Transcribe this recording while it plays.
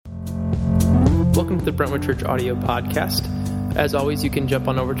Welcome to the Brentwood Church audio podcast. As always, you can jump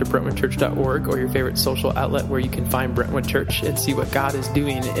on over to brentwoodchurch.org or your favorite social outlet where you can find Brentwood Church and see what God is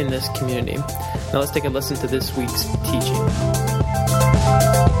doing in this community. Now let's take a listen to this week's teaching.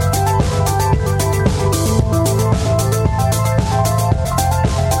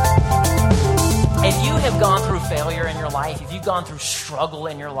 If you have gone through failure in your life, if you've gone through struggle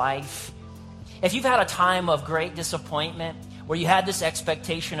in your life, if you've had a time of great disappointment where you had this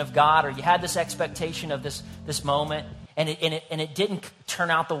expectation of God or you had this expectation of this moment and it didn't turn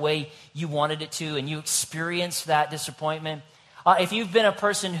out the way you wanted it to and you experienced that disappointment, if you've been a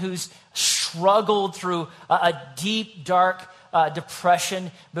person who's struggled through a deep, dark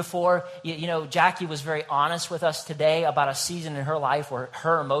depression before, you know, Jackie was very honest with us today about a season in her life where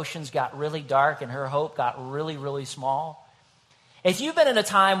her emotions got really dark and her hope got really, really small. If you've been in a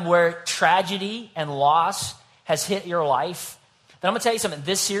time where tragedy and loss has hit your life, then I'm going to tell you something.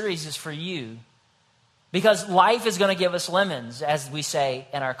 This series is for you because life is going to give us lemons, as we say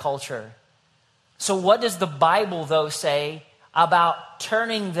in our culture. So what does the Bible, though, say about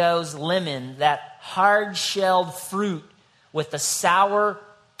turning those lemons, that hard-shelled fruit with the sour,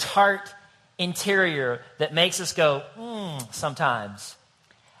 tart interior that makes us go, sometimes?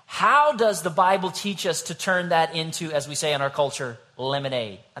 How does the Bible teach us to turn that into, as we say in our culture,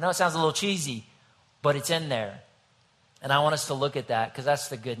 lemonade? I know it sounds a little cheesy, but it's in there. And I want us to look at that because that's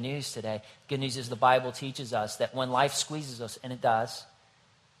the good news today. Good news is the Bible teaches us that when life squeezes us, and it does,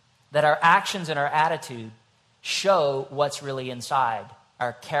 that our actions and our attitude show what's really inside,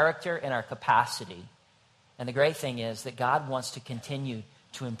 our character and our capacity. And the great thing is that God wants to continue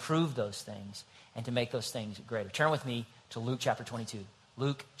to improve those things and to make those things greater. Turn with me to Luke chapter 22.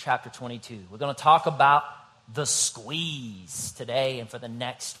 Luke chapter 22. We're going to talk about the squeeze today and for the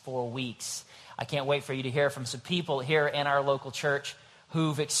next 4 weeks. I can't wait for you to hear from some people here in our local church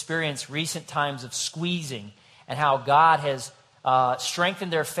who've experienced recent times of squeezing and how God has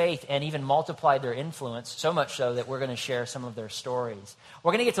strengthened their faith and even multiplied their influence, so much so that we're going to share some of their stories.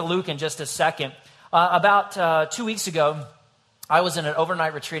 We're going to get to Luke in just a second. About 2 weeks ago, I was in an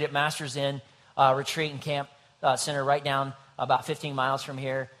overnight retreat at Masters Inn Retreat and Camp Center right down about 15 miles from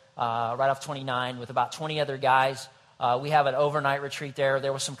here, right off 29, with about 20 other guys. We have an overnight retreat there.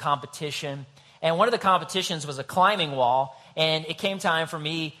 There was some competition. And one of the competitions was a climbing wall. And it came time for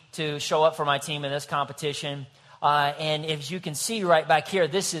me to show up for my team in this competition. And as you can see right back here,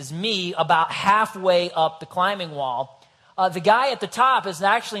 this is me about halfway up the climbing wall. The guy at the top is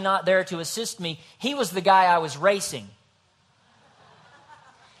actually not there to assist me. He was the guy I was racing.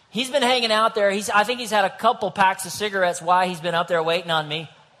 He's been hanging out there. I think he's had a couple packs of cigarettes while he's been up there waiting on me.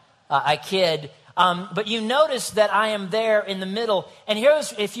 I kid. But you notice that I am there in the middle. And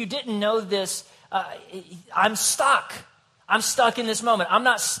here's, if you didn't know this, I'm stuck. I'm stuck in this moment. I'm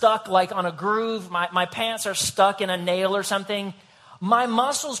not stuck like on a groove. My pants are stuck in a nail or something. My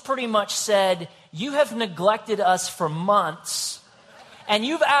muscles pretty much said, you have neglected us for months. And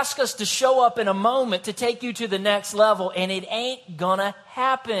you've asked us to show up in a moment to take you to the next level. And it ain't gonna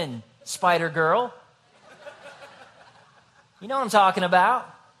happen, Spider Girl. You know what I'm talking about.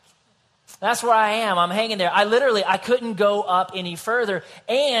 That's where I am. I'm hanging there. I couldn't go up any further.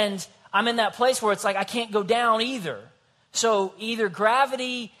 And I'm in that place where it's like I can't go down either. So either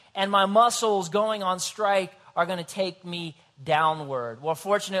gravity and my muscles going on strike are going to take me downward. Well,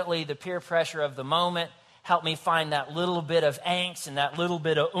 fortunately, the peer pressure of the moment helped me find that little bit of angst and that little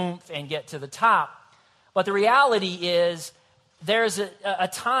bit of oomph and get to the top. But the reality is there's a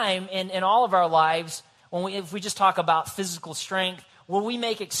time in all of our lives when if we just talk about physical strength, where we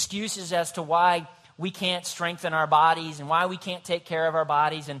make excuses as to why we can't strengthen our bodies and why we can't take care of our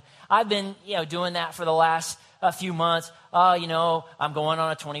bodies. And I've been, doing that for the last few months. I'm going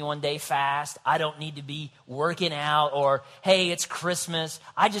on a 21-day fast. I don't need to be working out. Or, hey, it's Christmas.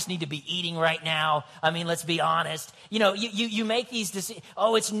 I just need to be eating right now. I mean, let's be honest. You make these decisions.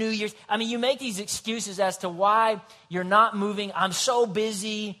 Oh, it's New Year's. I mean, you make these excuses as to why you're not moving. I'm so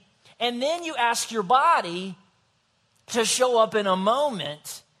busy. And then you ask your body to show up in a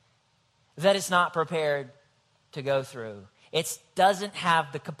moment that it's not prepared to go through. It doesn't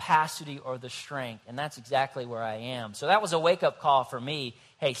have the capacity or the strength, and that's exactly where I am. So that was a wake-up call for me.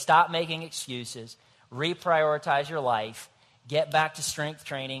 Hey, stop making excuses, reprioritize your life, get back to strength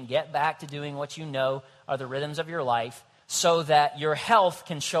training, get back to doing what you know are the rhythms of your life so that your health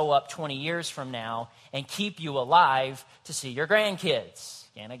can show up 20 years from now and keep you alive to see your grandkids.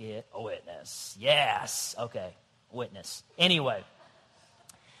 Can I get a witness? Yes. Okay. Witness. Anyway,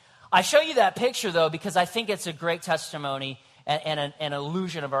 I show you that picture, though, because I think it's a great testimony and an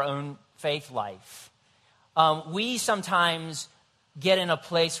illusion of our own faith life. We sometimes get in a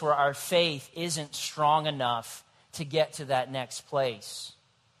place where our faith isn't strong enough to get to that next place.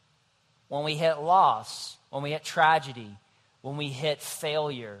 When we hit loss, when we hit tragedy, when we hit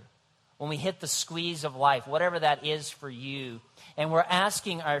failure, when we hit the squeeze of life, whatever that is for you, and we're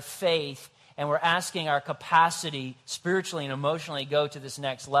asking our faith and we're asking our capacity spiritually and emotionally go to this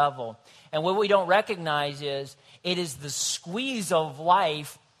next level. And what we don't recognize is it is the squeeze of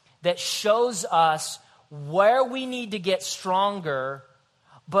life that shows us where we need to get stronger,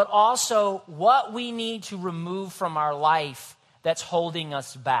 but also what we need to remove from our life that's holding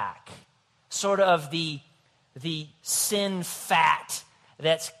us back. Sort of the sin fat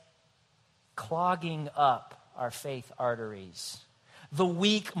that's clogging up our faith arteries. The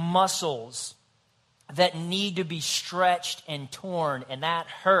weak muscles that need to be stretched and torn, and that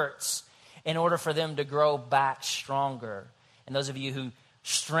hurts in order for them to grow back stronger. And those of you who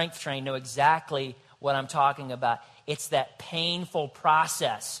strength train know exactly what I'm talking about. It's that painful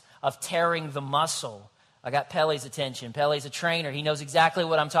process of tearing the muscle. I got Pele's attention. Pele's a trainer. He knows exactly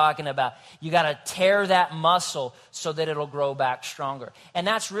what I'm talking about. You got to tear that muscle so that it'll grow back stronger. And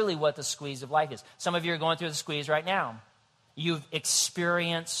that's really what the squeeze of life is. Some of you are going through the squeeze right now. You've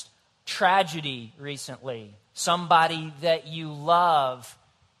experienced tragedy recently. Somebody that you love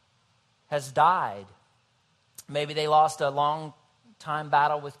has died. Maybe they lost a long time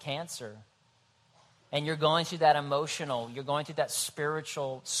battle with cancer. And you're going through that emotional, you're going through that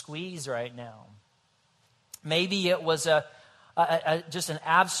spiritual squeeze right now. Maybe it was just an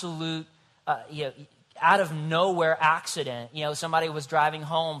absolute, out of nowhere accident. Somebody was driving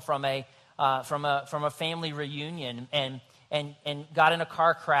home from a family reunion and got in a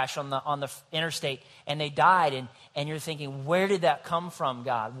car crash on the interstate, and they died. And you're thinking, where did that come from,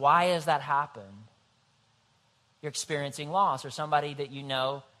 God? Why has that happened? You're experiencing loss, or somebody that you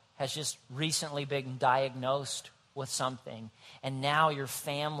know has just recently been diagnosed with something, and now your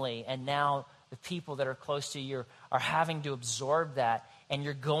family and now the people that are close to you are having to absorb that, and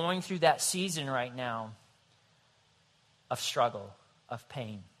you're going through that season right now of struggle, of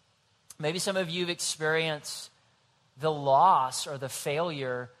pain. Maybe some of you have experienced the loss or the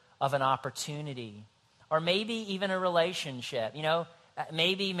failure of an opportunity, or maybe even a relationship.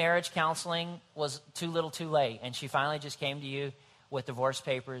 Maybe marriage counseling was too little too late, and she finally just came to you with divorce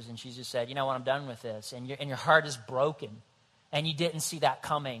papers, and she just said, you know what, I'm done with this. And your heart is broken, and you didn't see that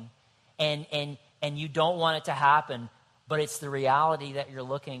coming, and you don't want it to happen, but it's the reality that you're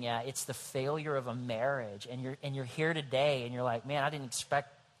looking at. It's the failure of a marriage, and you're here today, and you're like, man, I didn't expect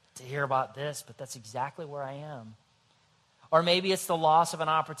to hear about this, but that's exactly where I am. Or maybe it's the loss of an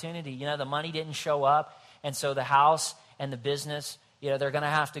opportunity. The money didn't show up, and so the house and the business, they're going to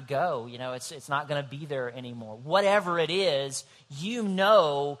have to go. It's not going to be there anymore. Whatever it is, you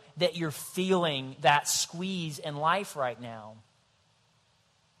know that you're feeling that squeeze in life right now.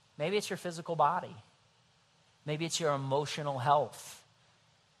 Maybe it's your physical body. Maybe it's your emotional health.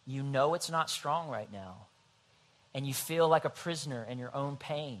 You know it's not strong right now. And you feel like a prisoner in your own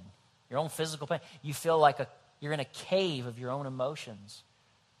pain, your own physical pain. You feel like you're in a cave of your own emotions,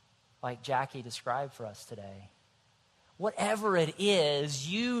 like Jackie described for us today. Whatever it is,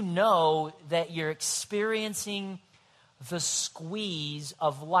 you know that you're experiencing the squeeze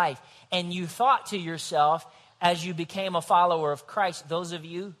of life. And you thought to yourself, as you became a follower of Christ, those of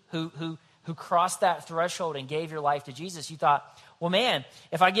you who crossed that threshold and gave your life to Jesus, you thought, well, man,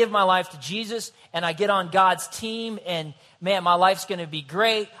 if I give my life to Jesus and I get on God's team, and man, my life's going to be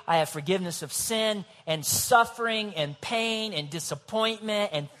great. I have forgiveness of sin and suffering and pain and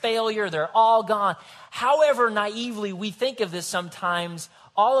disappointment and failure. They're all gone. However naively we think of this sometimes,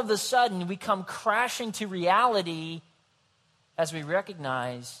 all of a sudden we come crashing to reality as we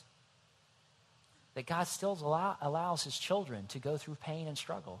recognize that God still allows his children to go through pain and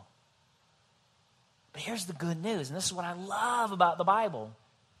struggle. But here's the good news, and this is what I love about the Bible,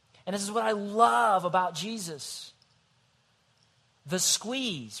 and this is what I love about Jesus. The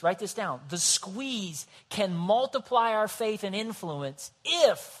squeeze, write this down, the squeeze can multiply our faith and influence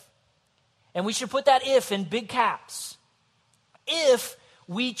if, and we should put that if in big caps, if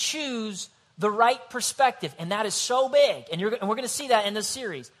we choose the right perspective. And that is so big, and we're going to see that in this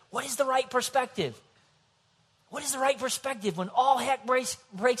series. What is the right perspective? What is the right perspective when all heck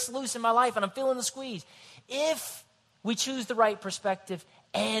breaks loose in my life and I'm feeling the squeeze? If we choose the right perspective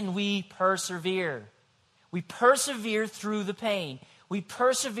and we persevere through the pain. We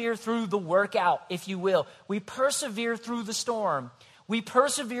persevere through the workout, if you will. We persevere through the storm. We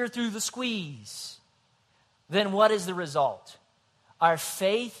persevere through the squeeze. Then what is the result? Our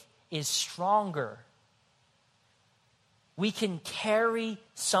faith is stronger. We can carry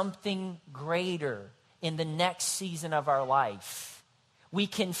something greater in the next season of our life. we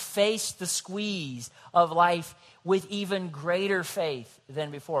can face the squeeze of life with even greater faith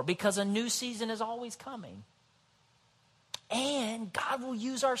than before, because a new season is always coming. And God will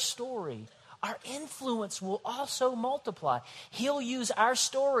use our story. Our influence will also multiply. He'll use our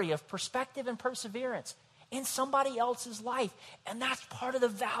story of perspective and perseverance in somebody else's life. And that's part of the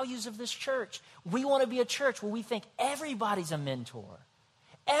values of this church. We want to be a church where we think everybody's a mentor.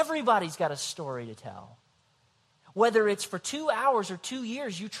 Everybody's got a story to tell. Whether it's for 2 hours or 2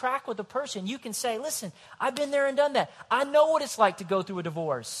 years, you track with a person, you can say, listen, I've been there and done that. I know what it's like to go through a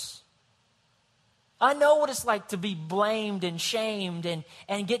divorce. I know what it's like to be blamed and shamed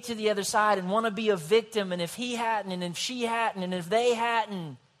and get to the other side and want to be a victim, and if he hadn't, and if she hadn't, and if they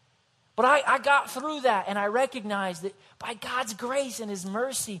hadn't. But I got through that, and I recognize that by God's grace and his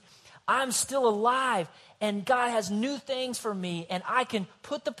mercy, I'm still alive, and God has new things for me, and I can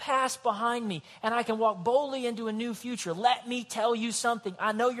put the past behind me, and I can walk boldly into a new future. Let me tell you something.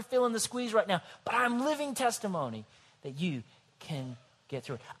 I know you're feeling the squeeze right now, but I'm living testimony that you can get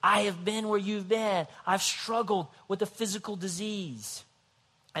through it. I have been where you've been. I've struggled with a physical disease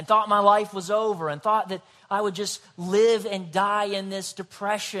and thought my life was over and thought that I would just live and die in this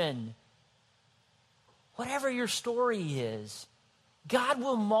depression. Whatever your story is, God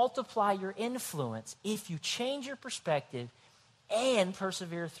will multiply your influence if you change your perspective and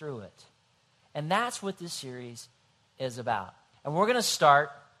persevere through it. And that's what this series is about. And we're going to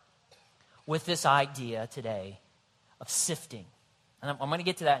start with this idea today of sifting. And I'm going to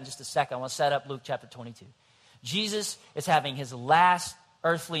get to that in just a second. I want to set up Luke chapter 22. Jesus is having his last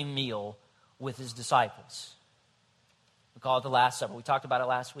earthly meal with his disciples. We call it the Last Supper. We talked about it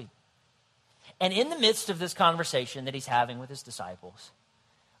last week. And in the midst of this conversation that he's having with his disciples,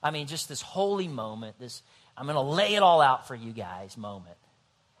 I mean, just this holy moment, this I'm going to lay it all out for you guys moment,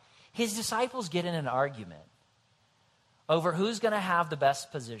 his disciples get in an argument over who's going to have the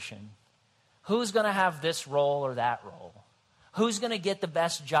best position, who's going to have this role or that role, who's going to get the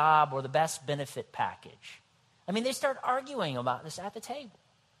best job or the best benefit package. I mean, they start arguing about this at the table.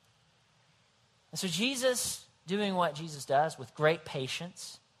 And so Jesus, doing what Jesus does with great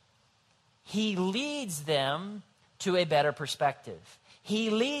patience, he leads them to a better perspective.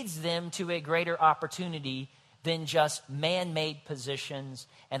 He leads them to a greater opportunity than just man-made positions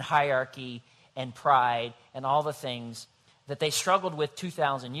and hierarchy and pride and all the things that they struggled with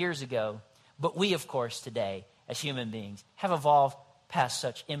 2,000 years ago. But we, of course, today, as human beings, have evolved past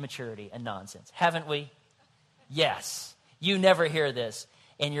such immaturity and nonsense. Haven't we? Yes. You never hear this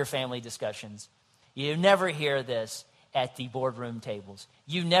in your family discussions. You never hear this at the boardroom tables.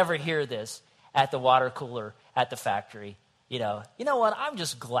 You never hear this at the water cooler at the factory. You know what? I'm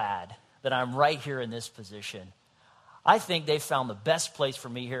just glad that I'm right here in this position. I think they found the best place for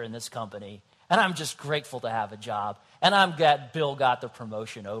me here in this company, and I'm just grateful to have a job. And I'm glad Bill got the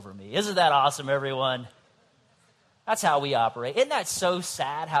promotion over me. Isn't that awesome, everyone? That's how we operate. Isn't that so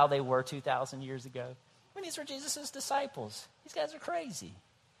sad how they were 2,000 years ago? I mean, these were Jesus' disciples. These guys are crazy.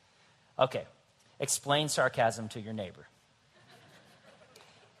 Okay. Explain sarcasm to your neighbor.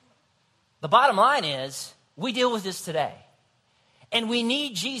 The bottom line is, we deal with this today. And we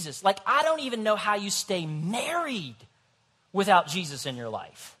need Jesus. Like, I don't even know how you stay married without Jesus in your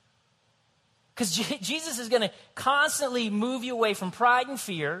life. Because Jesus is going to constantly move you away from pride and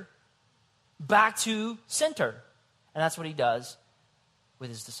fear back to center. And that's what he does with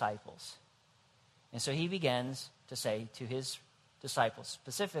his disciples. And so he begins to say to his disciples,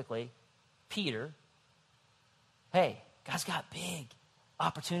 specifically Peter, hey, God's got big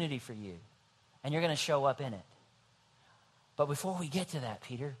opportunity for you, and you're going to show up in it. But before we get to that,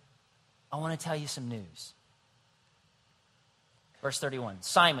 Peter, I want to tell you some news. Verse 31,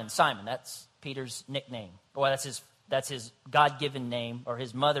 Simon, that's Peter's nickname. Well, that's his God-given name, or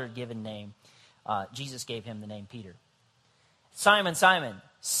his mother-given name. Jesus gave him the name Peter. Simon,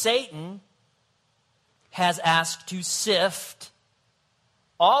 Satan has asked to sift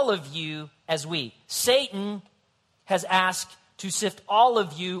all of you as wheat. Satan has asked to sift all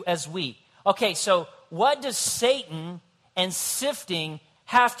of you as wheat. Okay, so what does Satan and sifting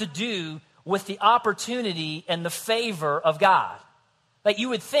have to do with the opportunity and the favor of God? Like, you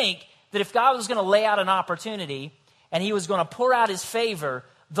would think that if God was going to lay out an opportunity and he was going to pour out his favor,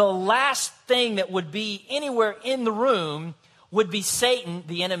 the last thing that would be anywhere in the room would be Satan,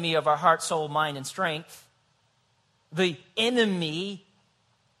 the enemy of our heart, soul, mind, and strength, the enemy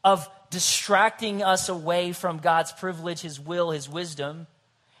of distracting us away from God's privilege, his will, his wisdom.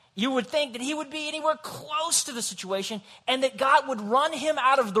 You would think that he would be anywhere close to the situation and that God would run him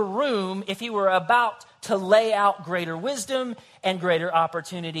out of the room if he were about to lay out greater wisdom and greater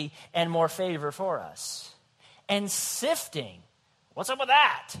opportunity and more favor for us. And sifting What's up with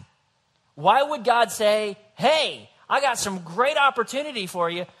that? Why would God say, hey, I got some great opportunity for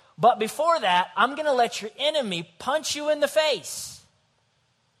you, but before that, I'm going to let your enemy punch you in the face?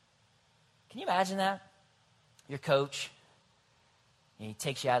 Can you imagine that? Your coach, he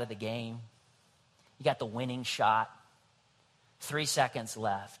takes you out of the game. You got the winning shot. 3 seconds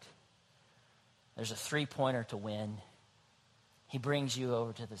left. There's a 3-pointer to win. He brings you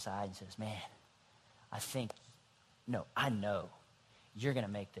over to the side and says, man, I know you're going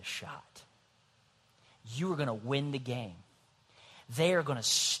to make this shot. You are going to win the game. They are going to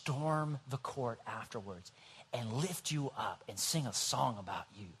storm the court afterwards and lift you up and sing a song about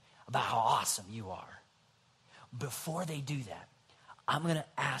you, about how awesome you are. Before they do that, I'm going to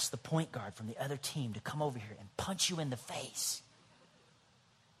ask the point guard from the other team to come over here and punch you in the face.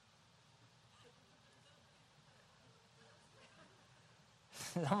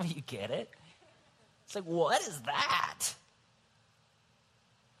 Some of you get it. It's like, what is that?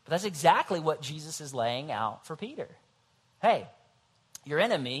 But that's exactly what Jesus is laying out for Peter. Hey, your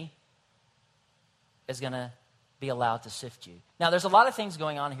enemy is going to be allowed to sift you. Now, there's a lot of things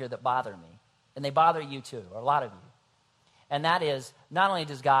going on here that bother me, and they bother you too, or a lot of you. And that is, not only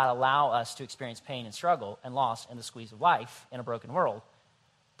does God allow us to experience pain and struggle and loss and the squeeze of life in a broken world,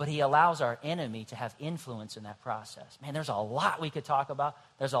 but he allows our enemy to have influence in that process. Man, there's a lot we could talk about.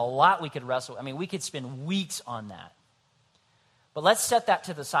 There's a lot we could wrestle. I mean, we could spend weeks on that. But let's set that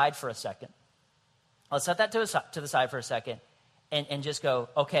to the side for a second. Let's set that to the side for a second and just go,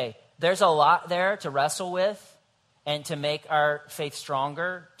 okay, there's a lot there to wrestle with and to make our faith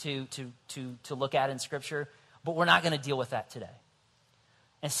stronger, to look at in Scripture, but we're not going to deal with that today.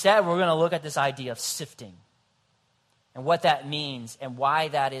 Instead, we're going to look at this idea of sifting and what that means and why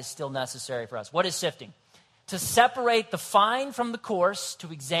that is still necessary for us. What is sifting? To separate the fine from the coarse,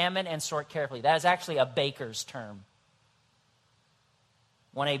 to examine and sort carefully. That is actually a baker's term.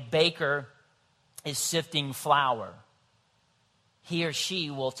 When a baker is sifting flour, he or she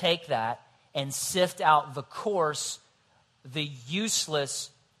will take that and sift out the coarse, the useless,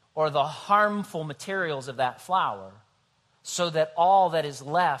 or the harmful materials of that flour, so that all that is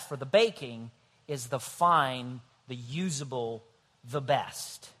left for the baking is the fine, the usable, the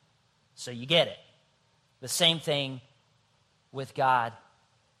best. So you get it. The same thing with God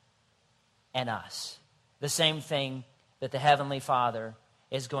and us. The same thing that the Heavenly Father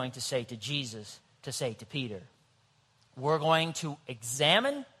is going to say to Jesus, to say to Peter. We're going to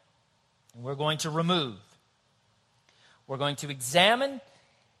examine and we're going to remove. We're going to examine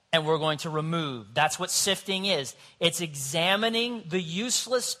and we're going to remove. That's what sifting is. It's examining the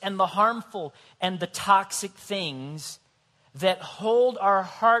useless and the harmful and the toxic things that hold our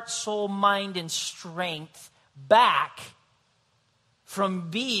heart, soul, mind, and strength back from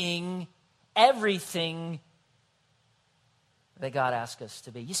being everything that God asks us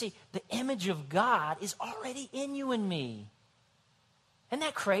to be. You see, the image of God is already in you and me. Isn't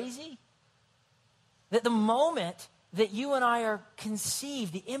that crazy? That the moment that you and I are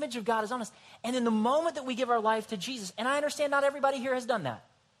conceived, the image of God is on us. And in the moment that we give our life to Jesus, and I understand not everybody here has done that.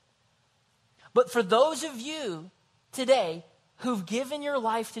 But for those of you today who've given your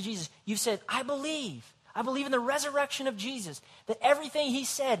life to Jesus, you've said, I believe in the resurrection of Jesus, that everything he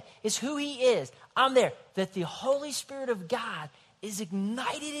said is who he is. I'm there. That the Holy Spirit of God is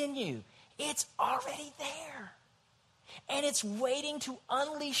ignited in you. It's already there. And it's waiting to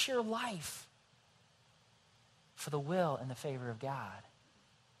unleash your life for the will and the favor of God.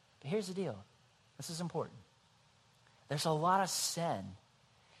 But here's the deal. This is important. There's a lot of sin,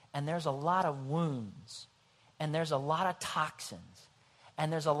 and there's a lot of wounds, and there's a lot of toxins,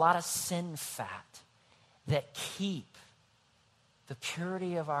 and there's a lot of sin fat that keep the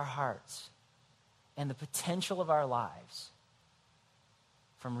purity of our hearts and the potential of our lives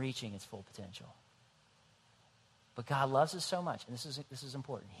from reaching its full potential. But God loves us so much, and this is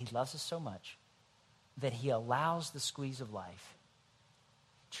important. He loves us so much that he allows the squeeze of life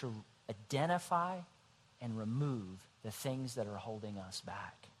to identify and remove the things that are holding us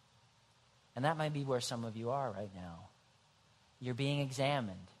back. And that might be where some of you are right now. You're being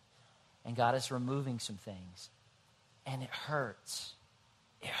examined, and God is removing some things. And it hurts.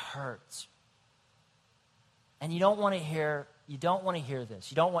 It hurts. And you don't want to hear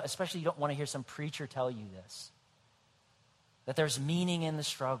this. Especially you don't want to hear some preacher tell you this. That there's meaning in the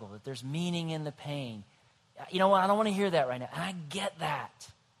struggle, that there's meaning in the pain. You know what? I don't want to hear that right now. And I get that.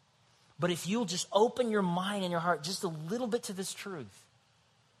 But if you'll just open your mind and your heart just a little bit to this truth,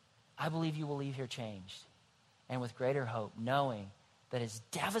 I believe you will leave here changed and with greater hope, knowing that as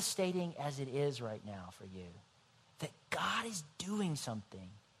devastating as it is right now for you, that God is doing something.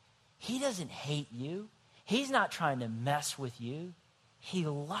 He doesn't hate you. He's not trying to mess with you. He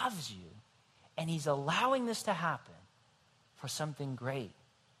loves you, and he's allowing this to happen for something great.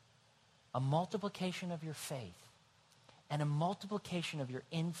 A multiplication of your faith and a multiplication of your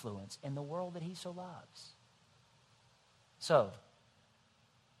influence in the world that he so loves. So,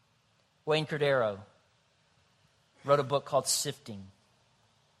 Wayne Cordero wrote a book called Sifting.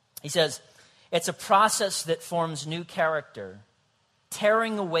 He says, it's a process that forms new character,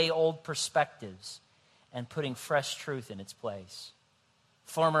 tearing away old perspectives and putting fresh truth in its place.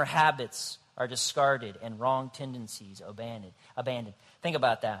 Former habits are discarded and wrong tendencies abandoned. Think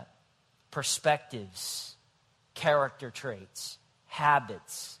about that. Perspectives, character traits,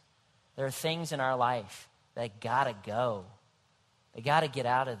 habits. There are things in our life that gotta go. They gotta get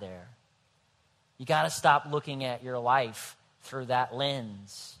out of there. You gotta stop looking at your life through that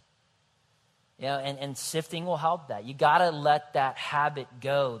lens. You know, and sifting will help that. You got to let that habit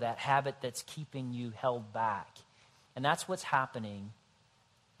go, that habit that's keeping you held back. And that's what's happening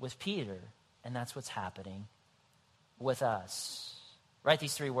with Peter, and that's what's happening with us. Write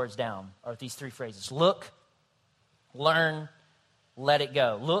these 3 words down, or these 3 phrases. Look, learn, let it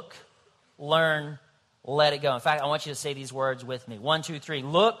go. Look, learn, let it go. In fact, I want you to say these words with me. 1, 2, 3.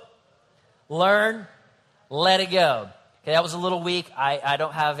 Look, learn, let it go. Okay, that was a little weak. I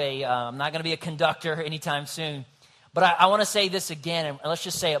don't have I'm not going to be a conductor anytime soon. But I want to say this again, and let's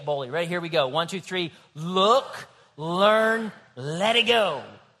just say it boldly. Right, here we go. 1, 2, 3. Look, learn, let it go.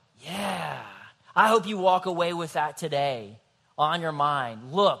 Yeah. I hope you walk away with that today on your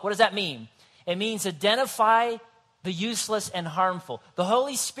mind. Look, what does that mean? It means identify the useless and harmful. The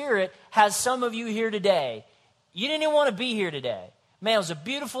Holy Spirit has some of you here today. You didn't even want to be here today. Man, it was a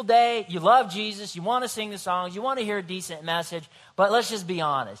beautiful day. You love Jesus. You want to sing the songs. You want to hear a decent message. But let's just be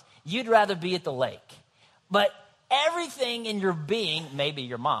honest. You'd rather be at the lake. But everything in your being, maybe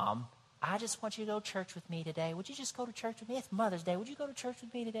your mom, I just want you to go to church with me today. Would you just go to church with me? It's Mother's Day. Would you go to church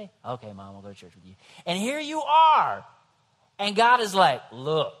with me today? Okay, Mom, I'll go to church with you. And here you are. And God is like,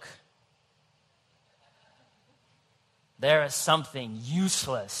 look, there is something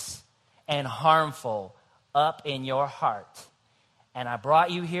useless and harmful up in your heart. And I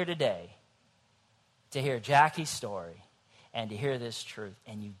brought you here today to hear Jackie's story and to hear this truth.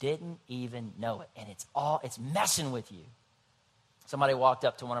 And you didn't even know it. And it's messing with you. Somebody walked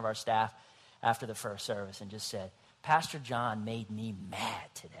up to one of our staff after the first service and just said, Pastor John made me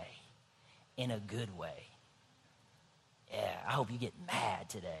mad today in a good way. Yeah, I hope you get mad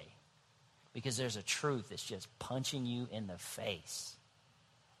today because there's a truth that's just punching you in the face.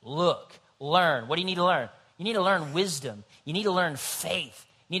 Look, learn. What do you need to learn? You need to learn wisdom. You need to learn faith.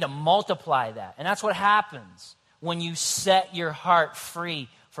 You need to multiply that. And that's what happens when you set your heart free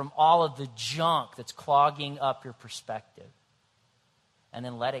from all of the junk that's clogging up your perspective. And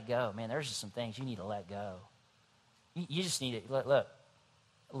then let it go. Man, there's just some things you need to let go. You just need to, look,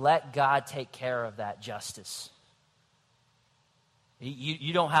 let God take care of that justice.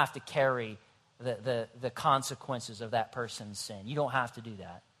 You don't have to carry the consequences of that person's sin. You don't have to do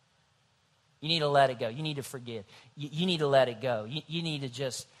that. You need to let it go. You need to forgive. You need to let it go. You need to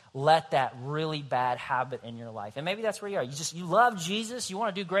just let that really bad habit in your life. And maybe that's where you are. You love Jesus. You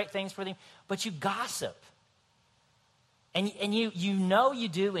want to do great things for him, but you gossip. And you know you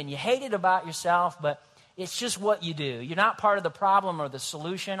do, and you hate it about yourself, but it's just what you do. You're not part of the problem or the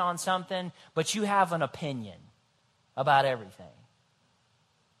solution on something, but you have an opinion about everything.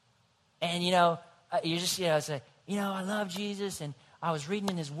 And, you just, say, I love Jesus, and I was reading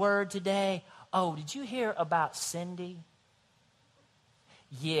in his word today. Oh, did you hear about Cindy?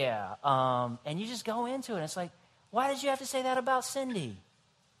 Yeah. And you just go into it. It's like, why did you have to say that about Cindy?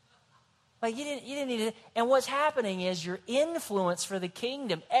 Like, you didn't need it. And what's happening is your influence for the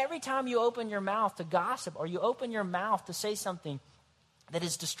kingdom, every time you open your mouth to gossip or you open your mouth to say something that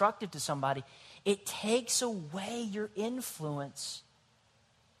is destructive to somebody, it takes away your influence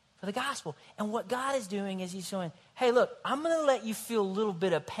for the gospel. And what God is doing is he's saying, hey, look, I'm going to let you feel a little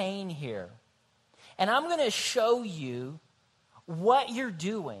bit of pain here. And I'm going to show you what you're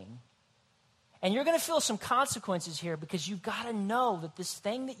doing. And you're going to feel some consequences here because you've got to know that this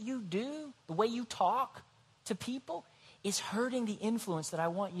thing that you do, the way you talk to people, is hurting the influence that I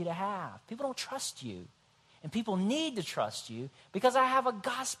want you to have. People don't trust you. And people need to trust you because I have a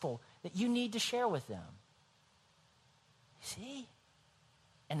gospel that you need to share with them. See?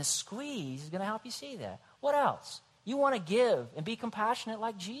 And the squeeze is going to help you see that. What else? You want to give and be compassionate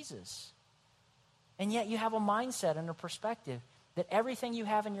like Jesus. And yet you have a mindset and a perspective that everything you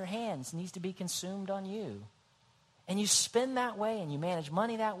have in your hands needs to be consumed on you. And you spend that way and you manage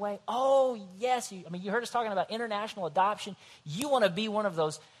money that way. Oh, yes. You heard us talking about international adoption. You want to be one of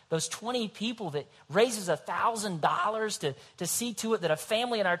those those 20 people that raises $1,000 to see to it that a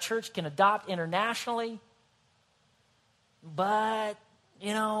family in our church can adopt internationally. But,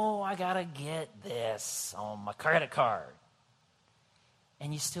 I got to get this on my credit card.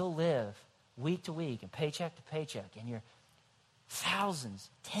 And you still live week to week and paycheck to paycheck, and you're thousands,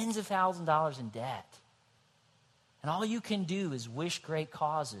 tens of thousands of dollars in debt. And all you can do is wish great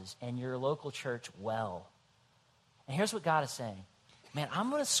causes and your local church well. And here's what God is saying. Man, I'm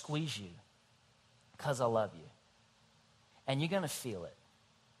going to squeeze you because I love you. And you're going to feel it.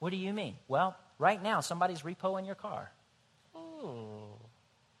 What do you mean? Well, right now, somebody's repoing your car. Ooh.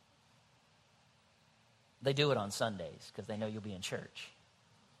 They do it on Sundays because they know you'll be in church.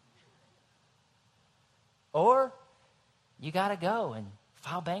 Or you got to go and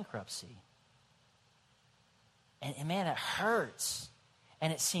file bankruptcy. And man, it hurts.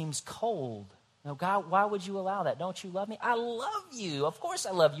 And it seems cold. God, why would you allow that? Don't you love me? I love you. Of course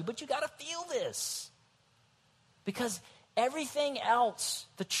I love you. But you got to feel this. Because everything else,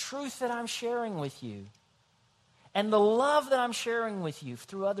 the truth that I'm sharing with you, and the love that I'm sharing with you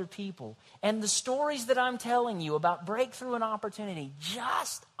through other people, and the stories that I'm telling you about breakthrough and opportunity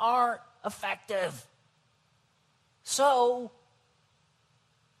just aren't effective. So,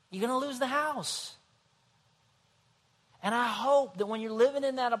 you're going to lose the house. And I hope that when you're living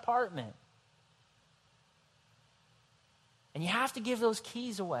in that apartment, and you have to give those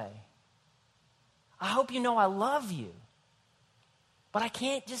keys away, I hope you know I love you. But I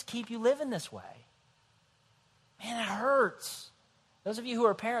can't just keep you living this way. Man, it hurts. Those of you who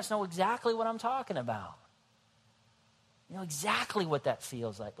are parents know exactly what I'm talking about. You know exactly what that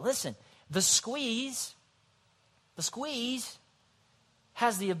feels like. Listen, the squeeze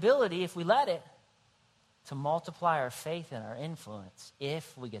has the ability, if we let it, to multiply our faith and our influence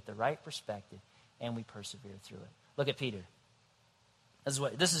if we get the right perspective and we persevere through it. Look at Peter.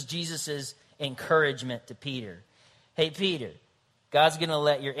 This is Jesus' encouragement to Peter. Hey, Peter, God's going to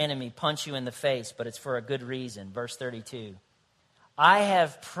let your enemy punch you in the face, but it's for a good reason. Verse 32. I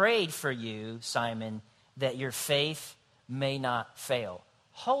have prayed for you, Simon, that your faith may not fail.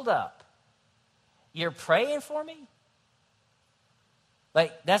 Hold up. You're praying for me?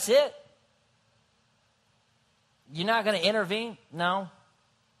 Like, that's it? You're not going to intervene? No.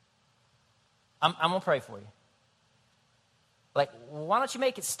 I'm going to pray for you. Like, why don't you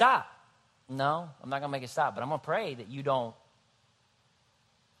make it stop? No, I'm not going to make it stop, but I'm going to pray that you don't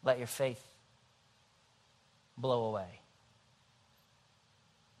let your faith blow away.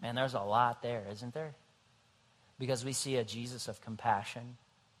 Man, there's a lot there, isn't there? Because we see a Jesus of compassion.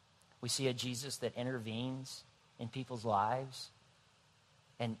 We see a Jesus that intervenes in people's lives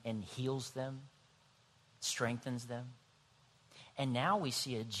and heals them, strengthens them. And now we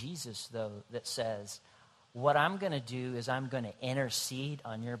see a Jesus, though, that says, what I'm going to do is I'm going to intercede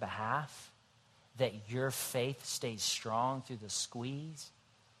on your behalf, that your faith stays strong through the squeeze,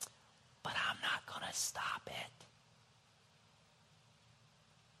 but I'm not going to stop it.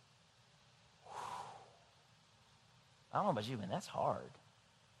 I don't know about you, man, that's hard.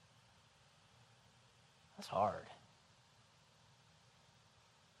 That's hard.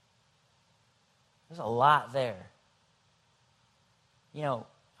 There's a lot there. You know,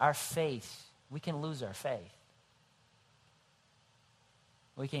 our faith, we can lose our faith.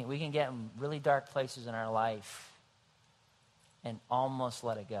 We can get in really dark places in our life and almost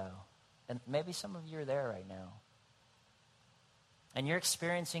let it go. And maybe some of you are there right now. And you're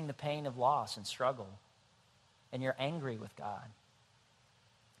experiencing the pain of loss and struggle. And you're angry with God.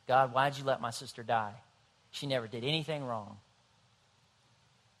 God, why'd you let my sister die? She never did anything wrong.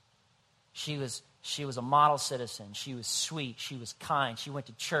 She was a model citizen. She was sweet. She was kind. She went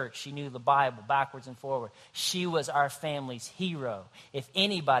to church. She knew the Bible backwards and forward. She was our family's hero. If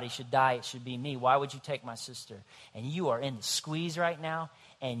anybody should die, it should be me. Why would you take my sister? And you are in the squeeze right now,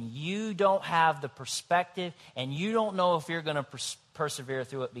 and you don't have the perspective, and you don't know if you're going to persevere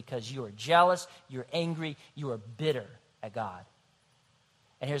through it because you are jealous, you're angry, you are bitter at God.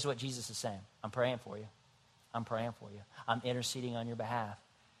 And here's what Jesus is saying. I'm praying for you. I'm praying for you. I'm interceding on your behalf.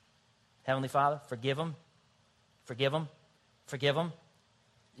 Heavenly Father, forgive him. Forgive him. Forgive him.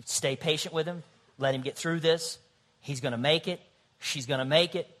 Stay patient with him. Let him get through this. He's going to make it. She's going to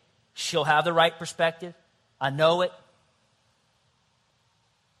make it. She'll have the right perspective. I know it.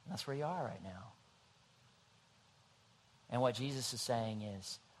 That's where you are right now. And what Jesus is saying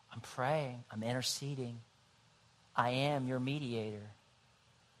is, I'm praying. I'm interceding. I am your mediator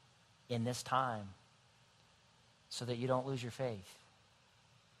in this time so that you don't lose your faith.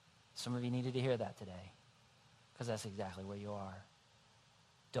 Some of you needed to hear that today because that's exactly where you are.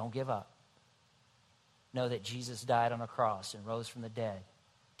 Don't give up. Know that Jesus died on a cross and rose from the dead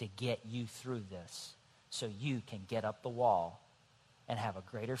to get you through this so you can get up the wall and have a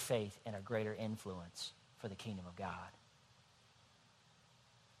greater faith and a greater influence for the kingdom of God.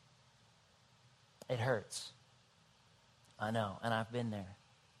 It hurts. I know, and I've been there.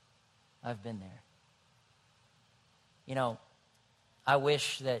 I've been there. You know, I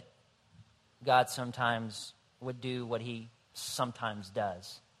wish that God sometimes would do what he sometimes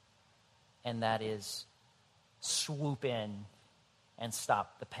does, and that is swoop in and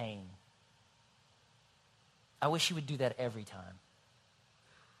stop the pain. I wish he would do that every time.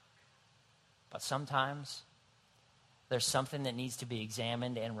 But sometimes there's something that needs to be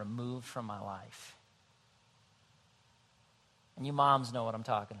examined and removed from my life. And you moms know what I'm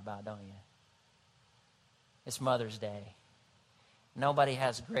talking about, don't you? It's Mother's Day. Nobody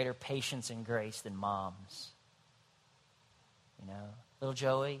has greater patience and grace than moms. You know, little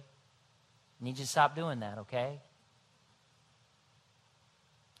Joey, I need you to stop doing that, okay?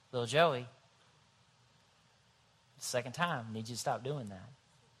 Little Joey, second time, I need you to stop doing that,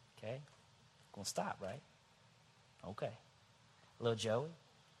 okay? Gonna stop, right? Okay. Little Joey,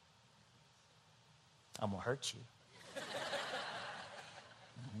 I'm gonna hurt you.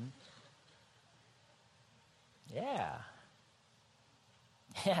 Yeah.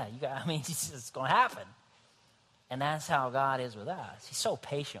 Yeah, it's going to happen. And that's how God is with us. He's so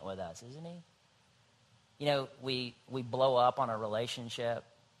patient with us, isn't he? You know, we blow up on a relationship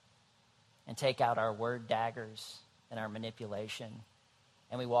and take out our word daggers and our manipulation,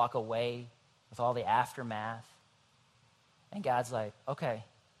 and we walk away with all the aftermath. And God's like, okay,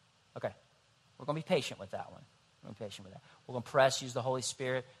 we're going to be patient with that one. We're going to be patient with that. We're going to press, use the Holy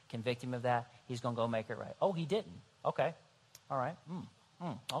Spirit, convict him of that. He's going to go make it right. Oh, he didn't. Okay. All right.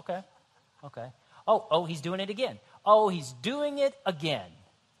 Okay. Oh, he's doing it again. Oh, he's doing it again.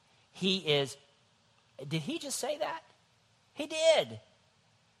 Did he just say that? He did.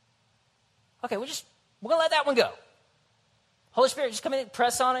 Okay, we're going to let that one go. Holy Spirit, just come in,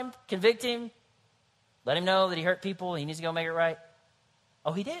 press on him, convict him, let him know that he hurt people, he needs to go make it right.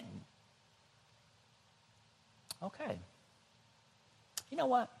 Oh, he didn't. Okay. You know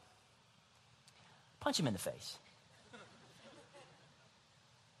what? Punch him in the face.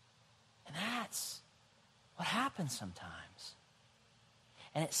 And that's what happens sometimes.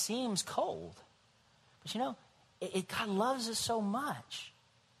 And it seems cold. But you know, God loves us so much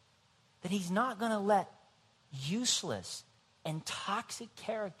that he's not going to let useless and toxic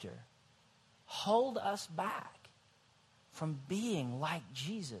character hold us back from being like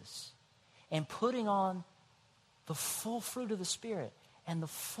Jesus and putting on the full fruit of the Spirit and the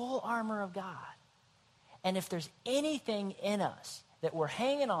full armor of God. And if there's anything in us that we're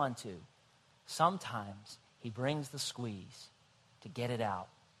hanging on to, sometimes he brings the squeeze to get it out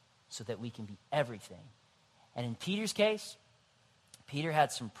so that we can be everything. And in Peter's case, Peter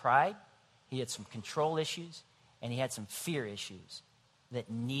had some pride, he had some control issues, and he had some fear issues that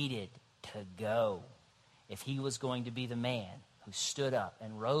needed to go if he was going to be the man who stood up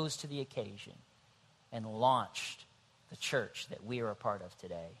and rose to the occasion and launched the church that we are a part of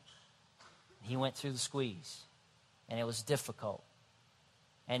today. He went through the squeeze, and it was difficult.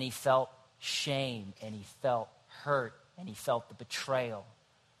 And he felt shame, and he felt hurt, and he felt the betrayal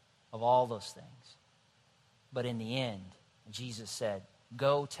of all those things. But in the end, Jesus said,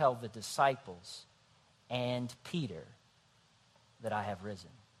 go tell the disciples and Peter that I have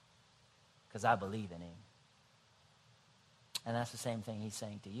risen, because I believe in him. And that's the same thing he's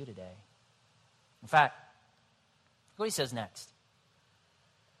saying to you today. In fact, look what he says next.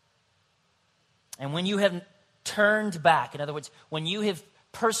 And when you have turned back, in other words, when you have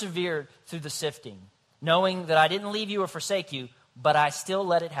persevered through the sifting, knowing that I didn't leave you or forsake you, but I still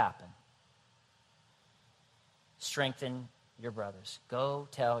let it happen, strengthen your brothers. Go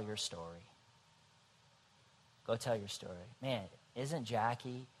tell your story. Go tell your story. Man, isn't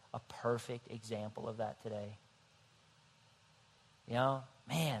Jackie a perfect example of that today? You know,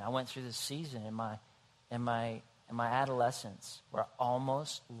 man, I went through this season in my adolescence where I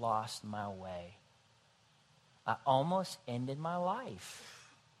almost lost my way. I almost ended my life.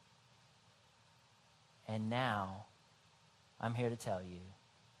 And now I'm here to tell you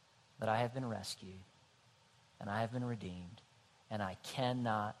that I have been rescued and I have been redeemed, and I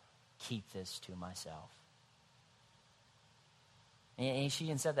cannot keep this to myself. And she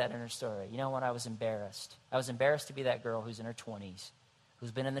even said that in her story. You know what? I was embarrassed. I was embarrassed to be that girl who's in her 20s,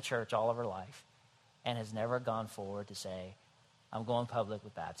 who's been in the church all of her life, and has never gone forward to say, I'm going public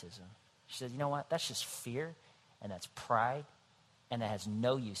with baptism. She said, you know what? That's just fear, and that's pride, and that has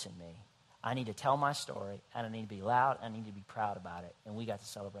no use in me. I need to tell my story, and I need to be loud, and I need to be proud about it. And we got to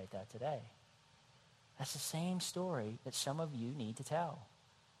celebrate that today. That's the same story that some of you need to tell.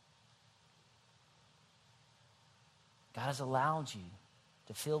 God has allowed you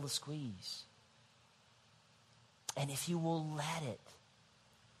to feel the squeeze. And if you will let it,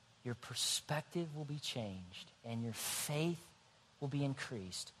 your perspective will be changed, and your faith will be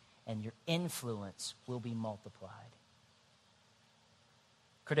increased, and your influence will be multiplied.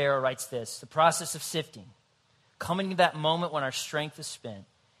 Cordero writes this: the process of sifting, coming to that moment when our strength is spent,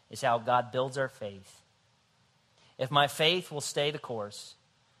 is how God builds our faith. If my faith will stay the course,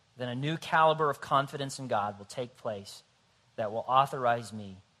 then a new caliber of confidence in God will take place that will authorize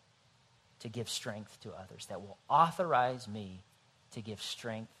me to give strength to others, that will authorize me to give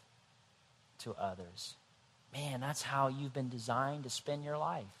strength to others. Man, that's how you've been designed to spend your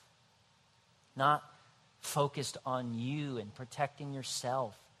life. Not focused on you and protecting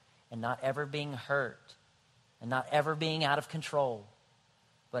yourself and not ever being hurt and not ever being out of control,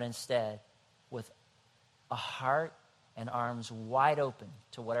 but instead with a heart and arms wide open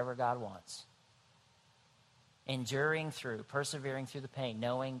to whatever God wants. Enduring through, persevering through the pain,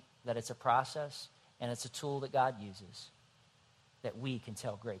 knowing that it's a process and it's a tool that God uses, that we can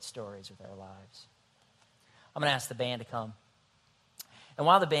tell great stories with our lives. I'm going to ask the band to come. And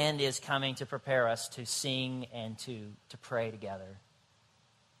while the band is coming to prepare us to sing and to pray together,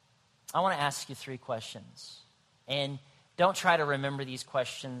 I want to ask you 3 questions. And don't try to remember these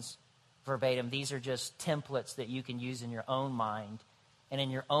questions verbatim. These are just templates that you can use in your own mind and in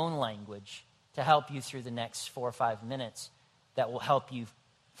your own language to help you through the next 4 or 5 minutes that will help you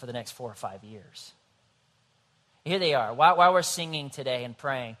for the next 4 or 5 years. Here they are. While we're singing today and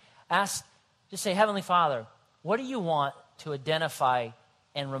praying, just say, Heavenly Father, what do you want to identify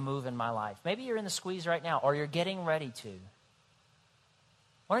and remove in my life? Maybe you're in the squeeze right now, or you're getting ready to.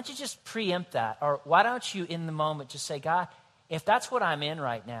 Why don't you just preempt that? Or why don't you, in the moment, just say, God, if that's what I'm in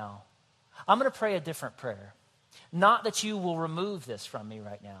right now, I'm going to pray a different prayer. Not that you will remove this from me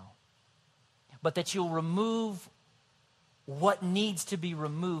right now, but that you'll remove what needs to be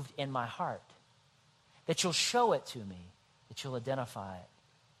removed in my heart. That you'll show it to me. That you'll identify it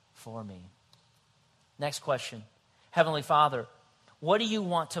for me. Next question. Heavenly Father, what do you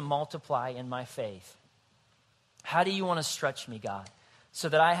want to multiply in my faith? How do you want to stretch me, God, so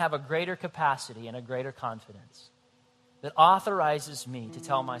that I have a greater capacity and a greater confidence that authorizes me to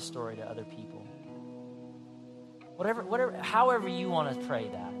tell my story to other people? However you want to pray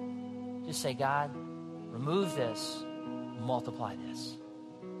that, just say, God, remove this, multiply this.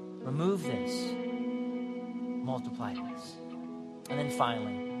 Remove this, multiply this. And then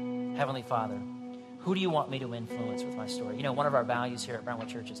finally, Heavenly Father, who do you want me to influence with my story? You know, one of our values here at Brentwood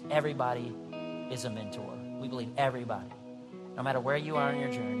Church is everybody is a mentor. We believe everybody, no matter where you are in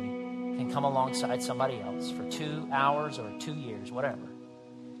your journey, can come alongside somebody else for 2 hours or 2 years, whatever,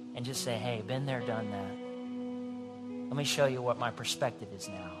 and just say, hey, been there, done that. Let me show you what my perspective is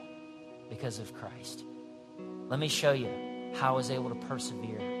now because of Christ. Let me show you how I was able to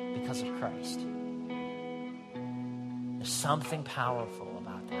persevere because of Christ. There's something powerful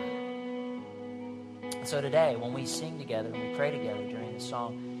about that. And so today, when we sing together and we pray together during the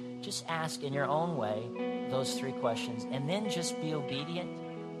song, just ask in your own way those 3 questions, and then just be obedient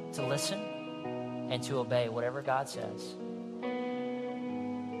to listen and to obey whatever God says.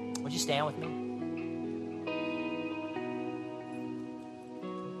 Would you stand with me?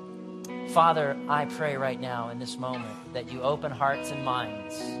 Father, I pray right now in this moment that you open hearts and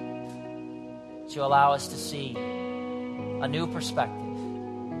minds, that you allow us to see a new perspective.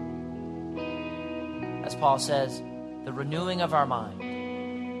 As Paul says, the renewing of our mind.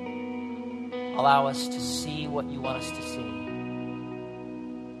 Allow us to see what you want us to see.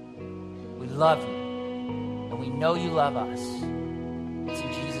 We love you, and we know you love us.